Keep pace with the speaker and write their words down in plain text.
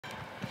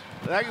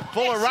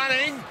Fuller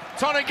running.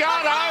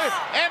 Tonegano.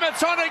 Emma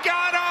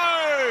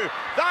Tonegano.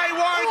 They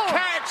won't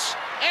catch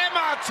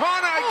Emma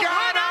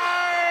Tonegano.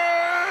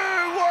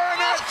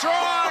 Warner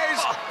tries.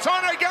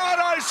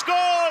 Tonegano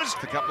scores.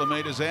 A couple of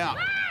metres out.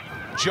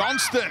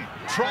 Johnston,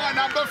 try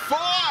number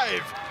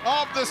 5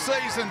 of the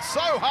season.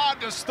 So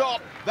hard to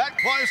stop, that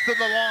close to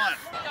the line.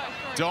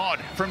 Dodd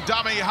from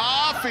dummy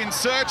half in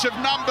search of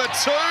number 2,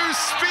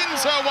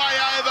 spins her way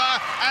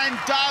over and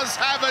does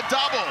have a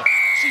double.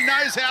 She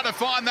knows how to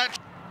find that.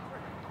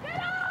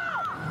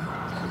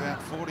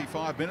 About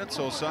 45 minutes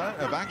or so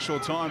of actual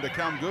time to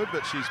come good,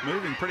 but she's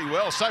moving pretty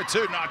well. So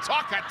too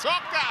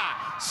Toka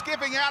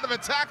skipping out of a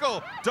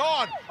tackle.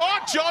 Dodd, oh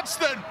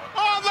Johnston,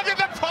 oh look at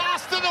the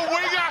pass to the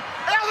winger.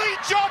 Ellie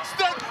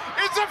Johnston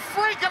is a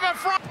freak of a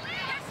front.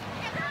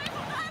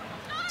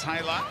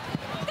 Taylor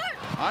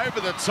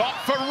over the top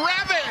for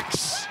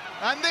Ravix,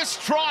 and this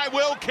try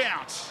will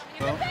count.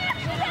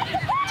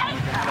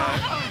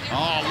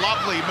 Oh,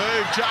 lovely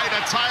move,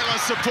 Jada Taylor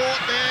support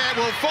there.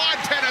 Will find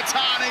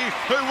Penatani,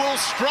 who will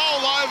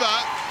stroll over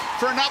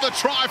for another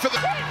try for the...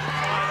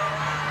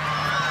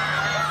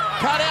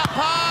 Cut out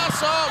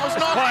pass, oh it was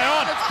not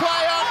on. It's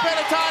play on,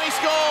 Penatani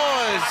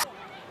scores.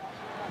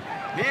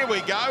 Here we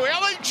go,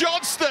 Ellie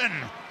Johnston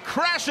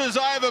crashes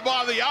over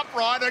by the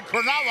upright at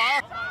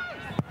Cronulla.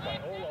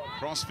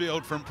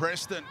 Crossfield from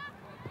Preston.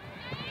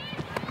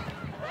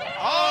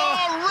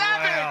 Oh,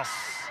 Ravix!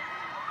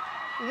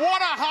 Wow.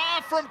 What a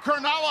half from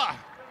Cronulla.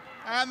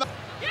 And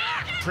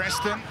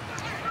Preston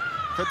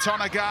for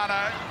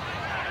Tonegano.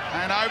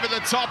 And over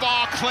the top,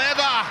 oh,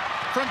 clever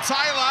from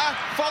Taylor.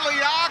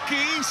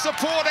 Foliaki,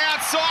 support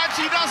outside,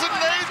 she doesn't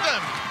need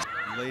them.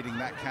 Leading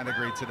that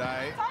category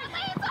today.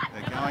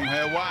 They're going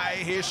her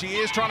way. Here she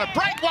is trying to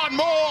break one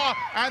more,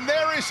 and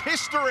there is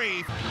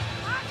history.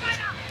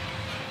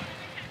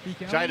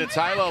 Jada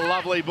Taylor,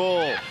 lovely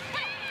ball.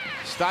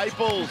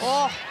 Staples,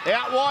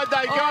 out wide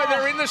they go,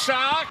 they're in the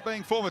shark.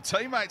 Being former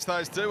teammates,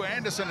 those two,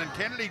 Anderson and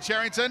Kennedy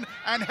Cherrington,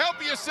 and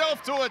help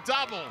yourself to a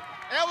double.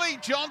 Ellie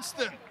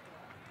Johnston.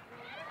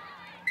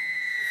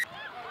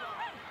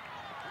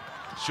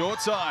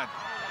 Short side.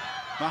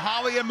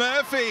 Mahalia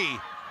Murphy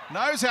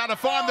knows how to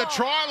find the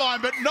try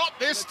line, but not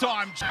this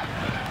time.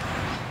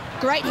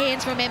 Great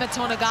hands from Emma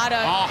Tonegano.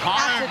 Oh,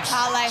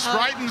 Holmes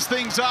straightens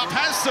things up,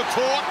 has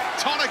support.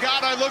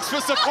 Tonegano looks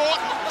for support.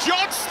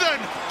 Johnston,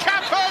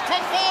 cap her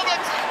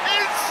performance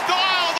in style.